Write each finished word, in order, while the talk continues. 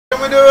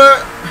Can we do it?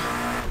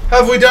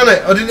 Have we done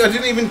it? I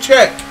didn't even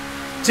check.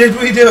 Did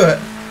we do it?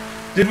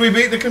 Did we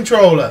beat the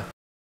controller?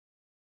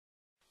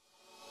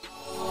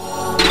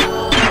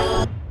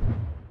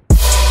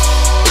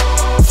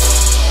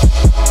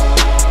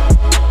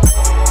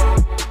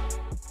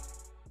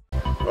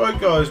 Right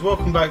guys,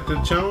 welcome back to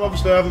the channel.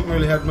 Obviously I haven't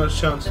really had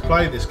much chance to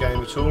play this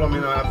game at all. I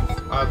mean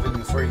I have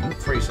in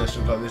free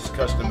sessions like this,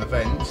 custom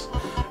events.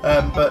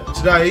 But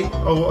today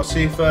I want to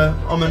see if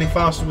I'm any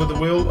faster with the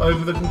wheel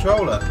over the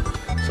controller.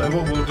 So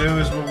what we'll do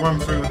is we'll run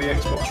through with the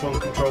Xbox One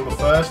controller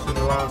first in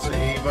the Lancer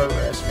Evo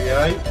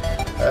SVA.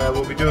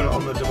 We'll be doing it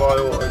on the Dubai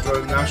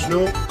Autodrome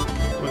National.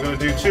 We're going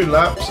to do 2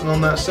 laps, and on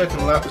that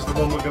second lap is the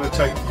one we're going to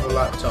take for the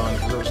lap time,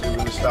 because obviously we're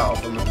going to start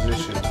off on the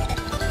position.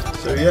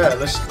 So yeah,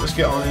 let's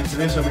get on into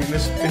this. I mean,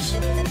 this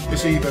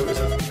Evo is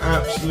an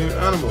absolute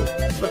animal.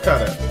 Look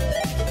at it.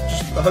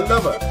 I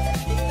love it.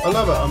 I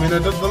love it. I mean,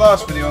 the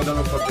last video I done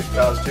on Project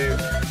Cars 2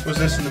 was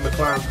this in the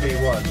McLaren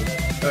P1,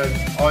 and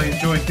I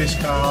enjoyed this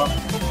car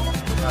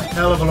a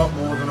hell of a lot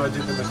more than I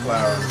did the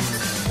McLaren.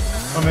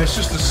 I mean, it's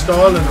just the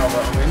styling of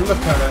it. I mean,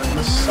 look at it and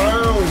the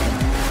sound.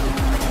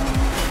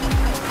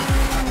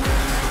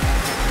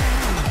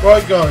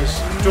 Right guys,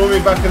 join me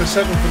back in a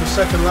second for the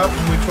second lap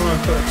and we try and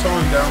put a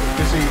time down with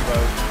this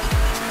Evo.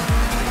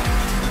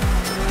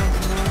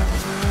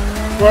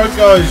 Right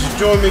guys,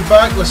 join me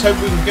back. Let's hope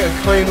we can get a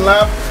clean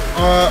lap.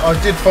 I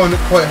did find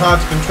it quite hard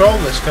to control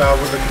this car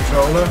with the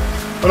controller.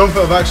 I don't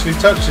think I've actually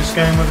touched this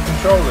game with a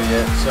controller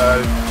yet,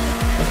 so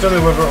I don't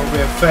know whether it'll be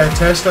a fair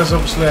test, as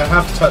obviously I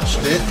have touched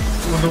it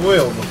with the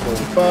wheel before,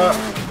 but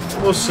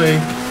we'll see.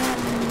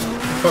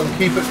 If I can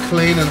keep it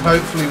clean and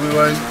hopefully we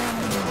won't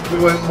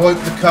wipe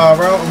the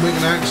car out and we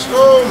can actually...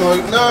 Oh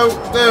my... No!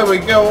 There we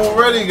go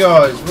already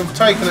guys! We've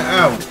taken it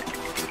out.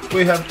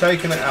 We have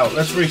taken it out.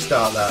 Let's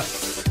restart that.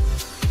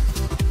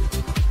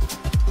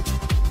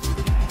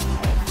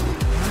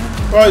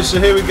 Right, so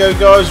here we go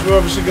guys. We're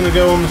obviously going to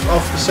go on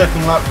off the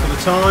second lap for the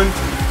time.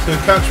 So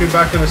catch me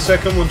back in a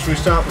second once we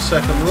start the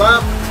second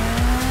lap.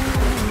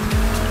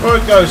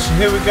 Right guys, so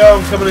here we go.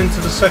 I'm coming into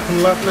the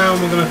second lap now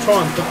and we're going to try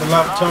and put the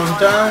lap time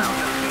down.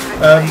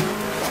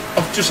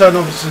 I've just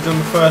obviously done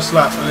the first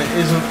lap and it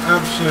is an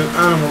absolute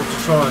animal to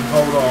try and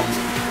hold on.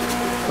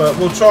 But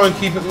we'll try and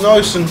keep it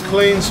nice and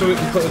clean so we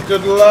can put a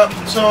good lap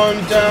time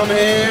down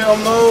here.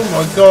 Oh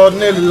my god,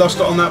 nearly lost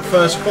it on that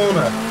first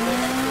corner.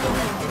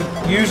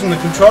 Using the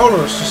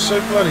controller is just so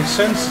bloody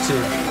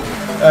sensitive.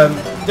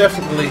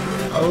 Definitely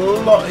a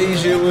lot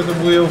easier with the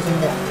wheel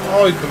from what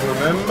I can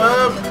remember.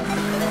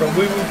 But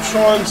we will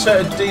try and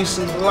set a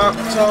decent lap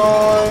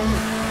time.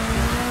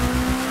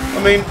 I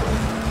mean,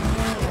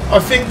 I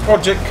think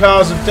Project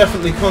Cars have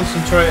definitely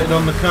concentrated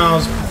on the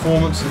car's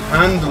performance and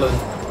handling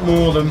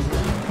more than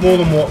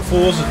what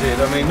Forza did.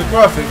 I mean, the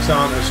graphics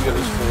aren't as good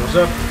as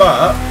Forza,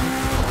 but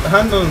the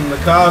handling of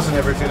the cars and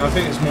everything I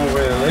think is more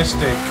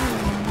realistic.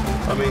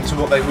 I mean, to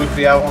what they would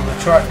be out on the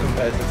track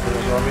compared to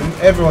Forza. I mean,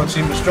 everyone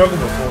seemed to struggle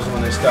with Forza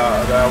when they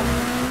started out.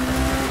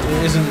 It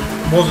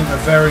wasn't a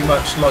very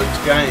much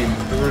liked game.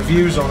 The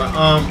reviews on it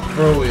aren't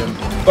brilliant,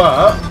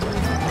 but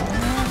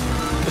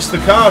it's the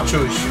car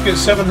choice. You get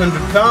 700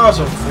 cars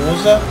on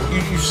Forza.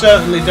 You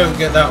certainly don't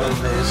get that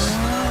on this.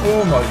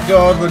 Oh my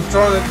god, it's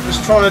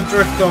trying to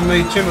drift on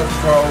me. Too much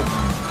roll.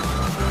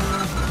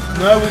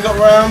 No, we got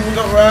round.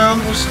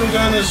 We're still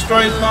going in a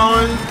straight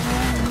line.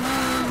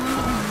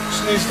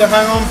 Just needs to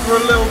hang on for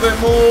a little bit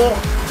more.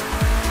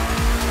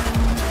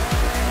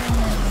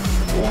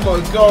 Oh my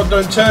god,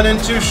 don't turn in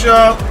too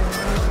sharp.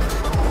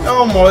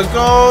 Oh my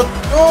god.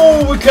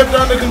 Oh, we kept it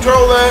under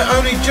control there.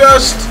 Only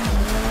just.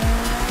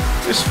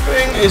 This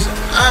thing is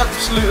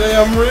absolutely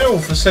unreal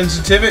for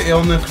sensitivity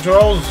on the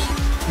controls.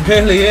 It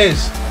really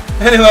is.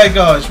 Anyway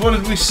guys, what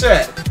did we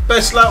set?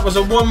 Best lap was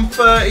a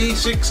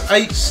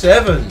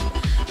 1:36.87.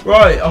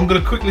 Right, I'm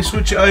going to quickly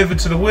switch it over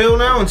to the wheel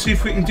now and see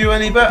if we can do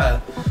any better.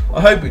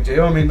 I hope we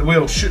do. I mean, the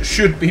wheel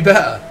should be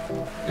better.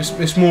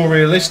 It's more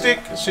realistic,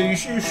 so you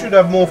should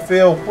have more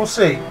feel. We'll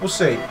see.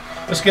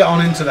 Let's get on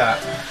into that.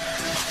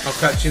 I'll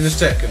catch you in a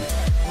second.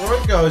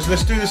 Alright guys,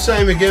 let's do the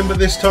same again, but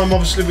this time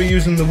obviously we're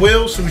using the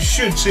wheel, so we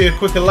should see a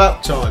quicker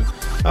lap time.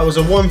 That was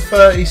a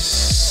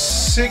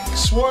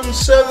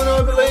 1:36.17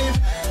 I believe.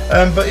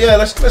 But yeah,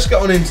 let's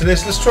get on into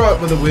this. Let's try it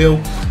with the wheel.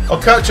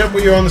 I'll catch up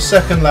with you on the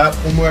second lap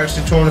when we're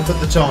actually trying to put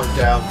the time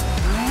down.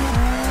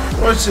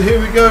 Right, so here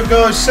we go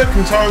guys,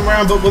 second time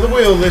round, but with the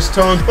wheel this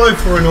time.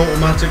 Both were in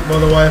automatic by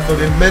the way, if I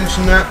didn't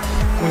mention that.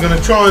 We're going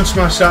to try and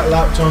smash that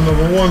lap time of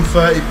a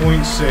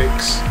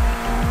 1:30.6.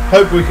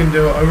 Hope we can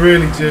do it, I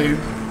really do.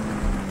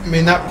 I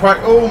mean that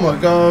oh my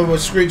god, we're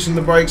screeching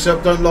the brakes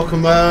up, don't lock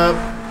them up,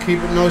 keep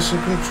it nice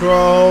and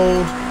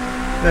controlled.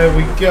 There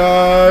we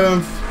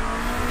go,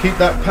 keep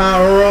that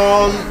power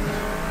on.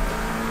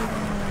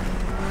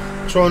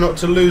 Try not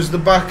to lose the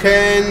back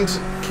end,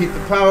 keep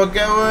the power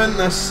going,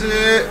 that's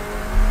it.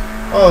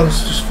 Oh,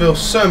 this just feels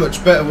so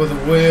much better with the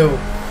wheel.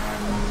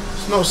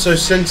 It's not so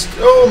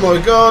sensitive. Oh my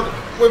god,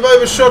 we've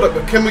overshot it,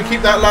 but can we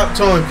keep that lap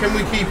time? Can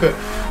we keep it?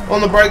 On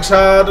the brakes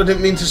hard, I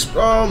didn't mean to...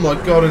 Oh my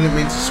god, I didn't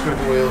mean to screw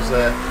the wheels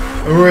there.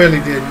 I really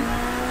didn't.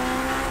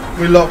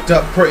 We locked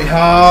up pretty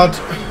hard.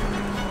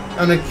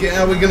 And again,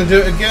 are we going to do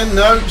it again?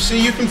 No.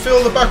 See, you can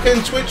feel the back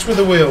end twitch with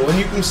the wheel, and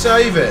you can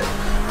save it.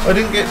 I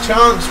didn't get a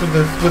chance with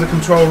the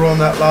controller on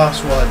that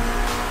last one.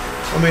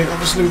 I mean,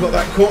 obviously we've got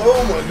that corner.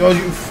 Oh my god,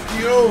 you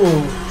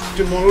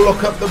didn't want to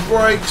lock up the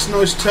brakes.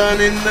 Nice turn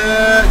in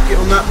there. Get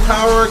on that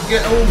power.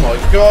 Oh my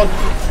god.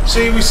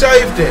 See, we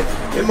saved it.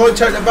 It might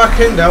take the back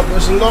end out, but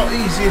it's a lot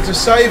easier to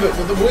save it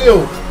with the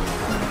wheel.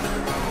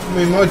 I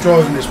mean, my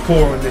driving is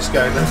poor in this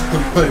game at the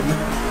moment.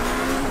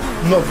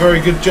 I'm not a very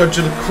good judge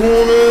of the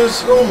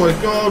corners. Oh my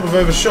god,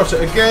 we've overshot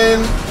it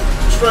again.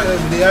 Straight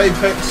over the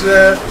apex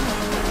there.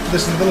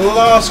 This is the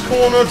last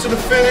corner to the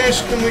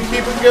finish. Can we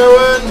keep it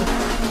going?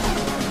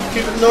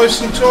 Keep it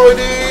nice and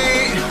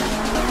tidy.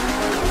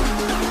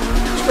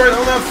 Straight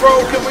on that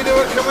throttle. Can we do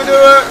it? Can we do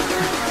it?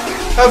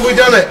 Have we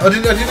done it? I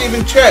didn't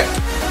even check.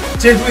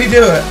 Did we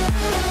do it?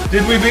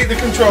 Did we beat the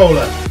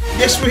controller?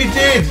 Yes, we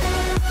did.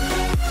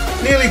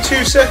 Nearly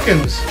 2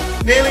 seconds.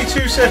 Nearly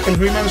 2 seconds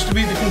we managed to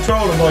beat the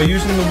controller by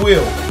using the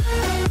wheel.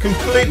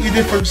 Completely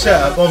different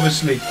setup,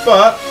 obviously,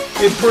 but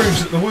it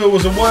proves that the wheel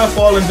was a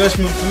worthwhile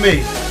investment for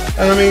me.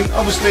 And I mean,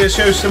 obviously it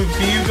shows something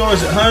for you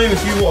guys at home.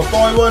 If you want to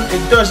buy one,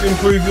 it does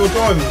improve your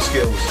driving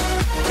skills.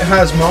 It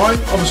has mine.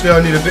 Obviously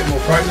I need a bit more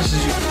practice,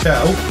 as you can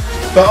tell,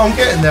 but I'm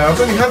getting there. I've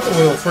only had the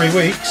wheel 3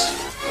 weeks,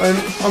 and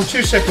I'm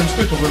 2 seconds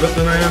quicker with it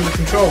than I am the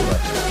controller.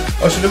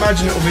 I should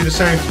imagine it will be the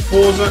same for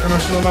Forza, and I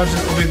should imagine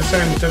it will be the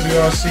same with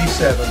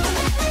WRC7.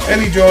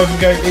 Any driving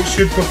game, it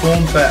should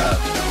perform better.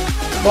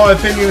 My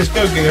opinion is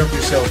go get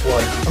yourself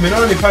one. I mean,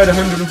 I only paid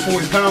 £140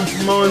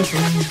 for mine from,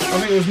 I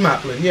think it was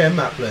Maplin. Yeah,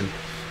 Maplin.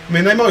 I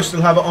mean, they might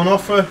still have it on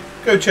offer.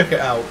 Go check it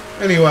out.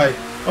 Anyway,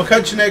 I'll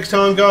catch you next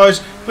time,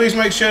 guys. Please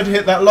make sure to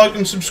hit that like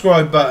and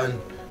subscribe button.